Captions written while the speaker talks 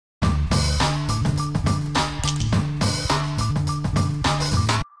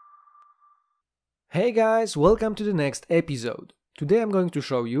Hey guys, welcome to the next episode. Today I'm going to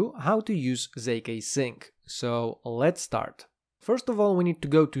show you how to use zkSync. So let's start. First of all, we need to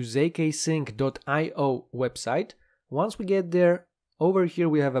go to zkSync.io website. Once we get there, over here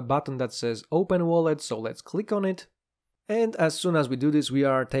we have a button that says Open Wallet, so let's click on it. And as soon as we do this, we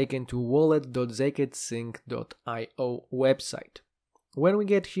are taken to wallet.zkSync.io website. When we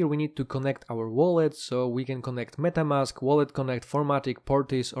get here, we need to connect our wallet, so we can connect MetaMask, Wallet Connect, Formatic,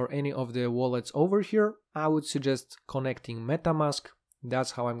 Portis, or any of the wallets over here. I would suggest connecting MetaMask.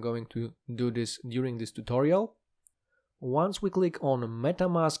 That's how I'm going to do this during this tutorial. Once we click on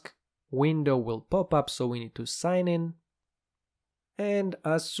MetaMask, window will pop up, so we need to sign in. And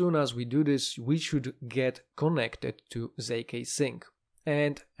as soon as we do this, we should get connected to zkSync.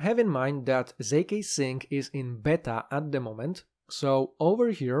 And have in mind that zkSync is in beta at the moment. So over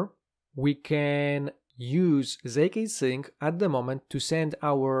here, we can use zkSync at the moment to send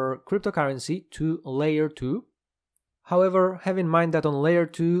our cryptocurrency to layer 2. However, have in mind that on layer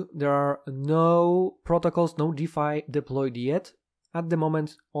 2, there are no protocols, no DeFi deployed yet. At the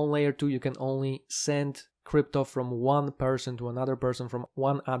moment, on layer 2, you can only send crypto from one person to another person, from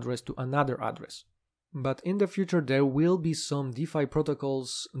one address to another address. But in the future, there will be some DeFi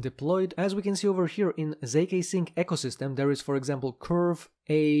protocols deployed. As we can see over here in zkSync ecosystem, there is, for example, Curve,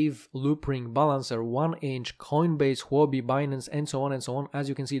 Aave, Loopring, Balancer, 1inch, Coinbase, Huobi, Binance, and so on and so on. As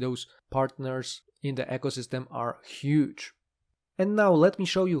you can see, those partners in the ecosystem are huge. And now let me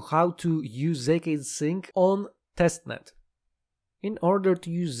show you how to use zkSync on testnet. In order to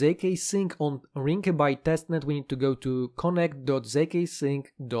use zkSync on Rinkebyte testnet, we need to go to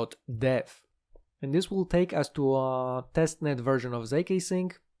connect.zkSync.dev. And this will take us to a testnet version of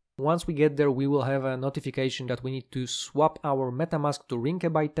zkSync. Once we get there, we will have a notification that we need to swap our MetaMask to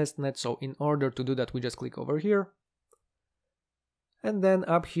Rinkebyte testnet. So in order to do that, we just click over here. And then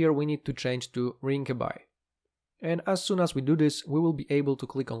up here, we need to change to Rinkebyte. And as soon as we do this, we will be able to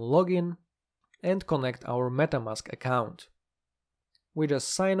click on Login and connect our MetaMask account. We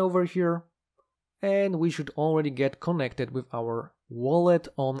just sign over here, and we should already get connected with our wallet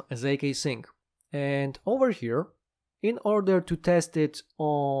on zkSync. And over here, in order to test it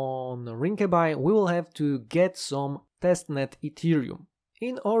on Rinkebyte, we will have to get some testnet Ethereum.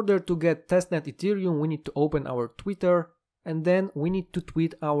 In order to get testnet Ethereum, we need to open our Twitter, and then we need to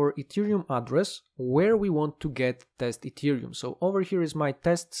tweet our Ethereum address where we want to get test Ethereum. So over here is my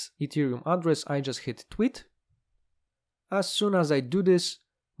tests Ethereum address. I just hit tweet. As soon as I do this,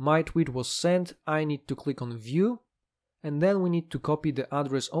 my tweet was sent. I need to click on view. And then we need to copy the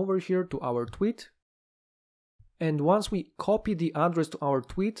address over here to our tweet. And once we copy the address to our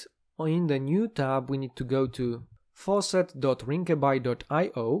tweet, in the new tab we need to go to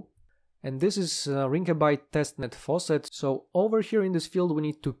faucet.rinkebyte.io. And this is Rinkebyte testnet faucet. So over here in this field we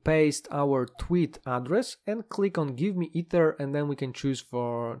need to paste our tweet address and click on give me ether, and then we can choose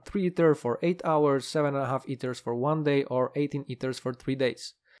for 3 ether for 8 hours, 7.5 ethers for 1 day, or 18 ethers for 3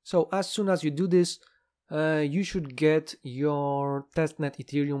 days. So as soon as you do this, you should get your testnet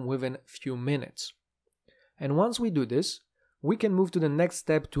Ethereum within a few minutes. And once we do this, we can move to the next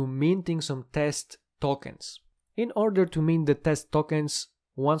step to minting some test tokens. In order to mint the test tokens,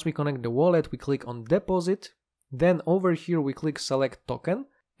 once we connect the wallet, we click on deposit. Then over here we click select token,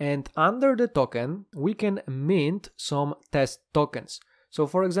 and under the token we can mint some test tokens. So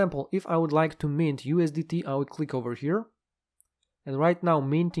for example, if I would like to mint USDT, I would click over here. And right now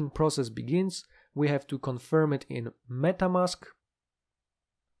minting process begins. We have to confirm it in MetaMask.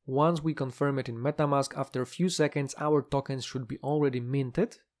 Once we confirm it in MetaMask, after a few seconds, our tokens should be already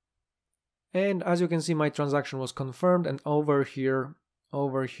minted. And as you can see, my transaction was confirmed, and over here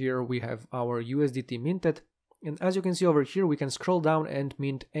we have our USDT minted. And as you can see over here, we can scroll down and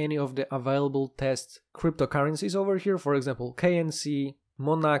mint any of the available test cryptocurrencies over here. For example, KNC,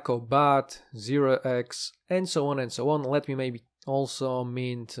 Monaco, BAT, 0x, and so on and so on. Let me maybe also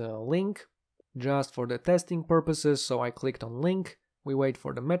mint Link, just for the testing purposes. So I clicked on Link, we wait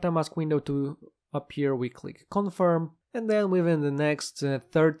for the MetaMask window to appear, we click confirm, and then within the next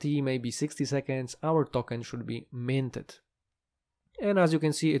 30, maybe 60 seconds, our token should be minted. And as you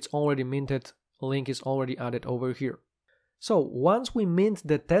can see, it's already minted, Link is already added over here. So once we mint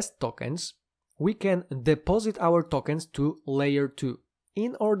the test tokens, we can deposit our tokens to layer 2.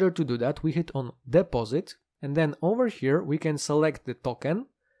 In order to do that, we hit on deposit, and then over here we can select the token.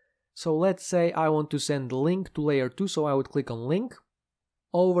 So let's say I want to send Link to layer 2, so I would click on Link.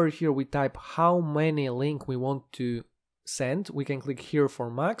 Over here we type how many Link we want to send. We can click here for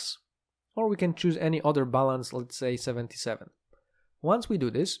max, or we can choose any other balance, let's say 77. Once we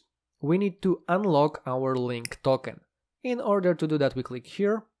do this, we need to unlock our Link token. In order to do that, we click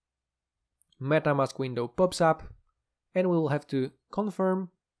here. MetaMask window pops up and we will have to confirm.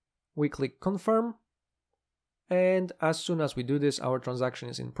 We click confirm, and as soon as we do this, our transaction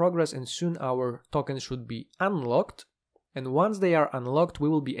is in progress and soon our tokens should be unlocked. And once they are unlocked, we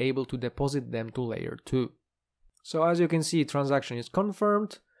will be able to deposit them to layer 2. So as you can see, transaction is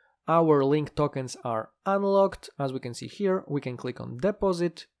confirmed. Our link tokens are unlocked. As we can see here, we can click on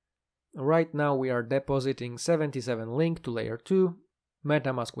deposit. Right now we are depositing 77 link to layer 2.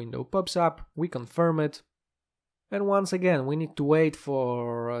 MetaMask window pops up, we confirm it. And once again, we need to wait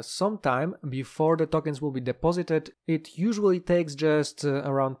for some time before the tokens will be deposited. It usually takes just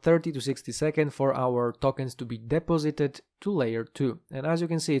around 30 to 60 seconds for our tokens to be deposited to layer 2. And as you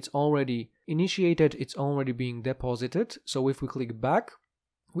can see, it's already initiated, it's already being deposited. So if we click back,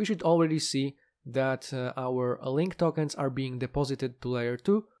 we should already see that our link tokens are being deposited to layer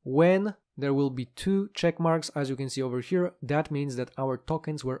 2. When there will be 2 check marks, as you can see over here, that means that our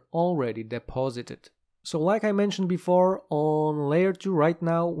tokens were already deposited. So like I mentioned before, on layer 2 right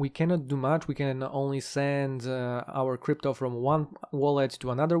now we cannot do much. We can only send our crypto from one wallet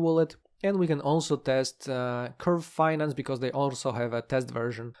to another wallet, and we can also test Curve Finance because they also have a test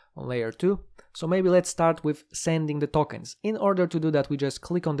version on layer 2. So maybe let's start with sending the tokens. In order to do that, we just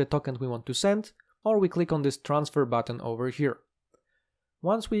click on the token we want to send, or we click on this transfer button over here.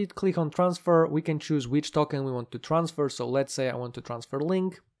 Once we click on transfer, we can choose which token we want to transfer. So let's say I want to transfer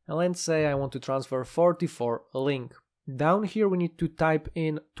link. And let's say I want to transfer 44 link. Down here we need to type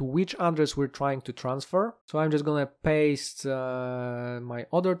in to which address we're trying to transfer. So I'm just gonna paste my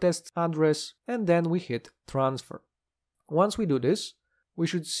other test address and then we hit transfer. Once we do this, we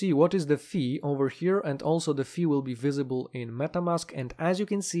should see what is the fee over here, and also the fee will be visible in MetaMask. And as you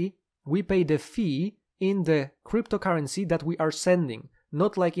can see, we pay the fee in the cryptocurrency that we are sending,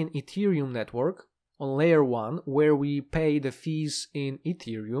 not like in Ethereum network. On layer 1, where we pay the fees in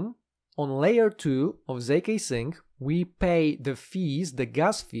Ethereum. On layer 2 of zkSync, we pay the fees, the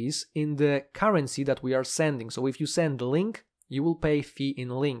gas fees, in the currency that we are sending. So if you send link, you will pay fee in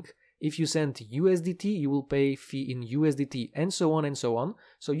link. If you send USDT, you will pay fee in USDT, and so on and so on.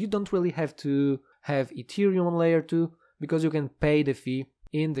 So you don't really have to have Ethereum on layer 2, because you can pay the fee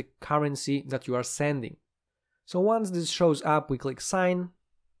in the currency that you are sending. So once this shows up, we click sign.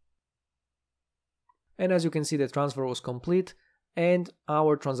 And as you can see, the transfer was complete and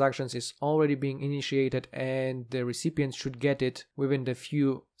our transactions is already being initiated, and the recipient should get it within the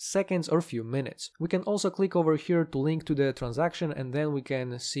few seconds or few minutes. We can also click over here to link to the transaction, and then we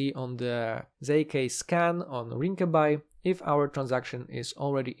can see on the zkScan on Rinkebuy if our transaction is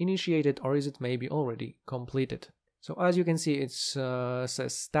already initiated or is it maybe already completed. So as you can see, it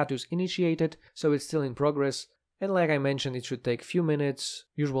says status initiated, so it's still in progress. And like I mentioned, it should take few minutes,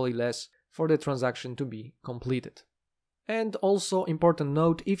 usually less, for the transaction to be completed. And also important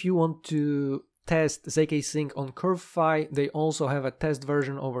note, if you want to test zkSync on CurveFi, they also have a test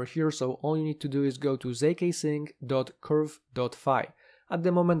version over here, so all you need to do is go to zkSync.curve.fi. At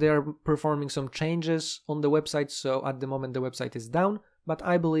the moment they are performing some changes on the website, so at the moment the website is down, but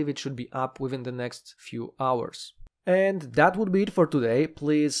I believe it should be up within the next few hours. And that would be it for today.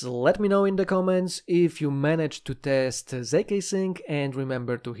 Please let me know in the comments if you managed to test zkSync, and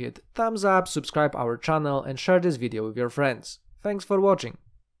remember to hit thumbs up, subscribe our channel and share this video with your friends. Thanks for watching.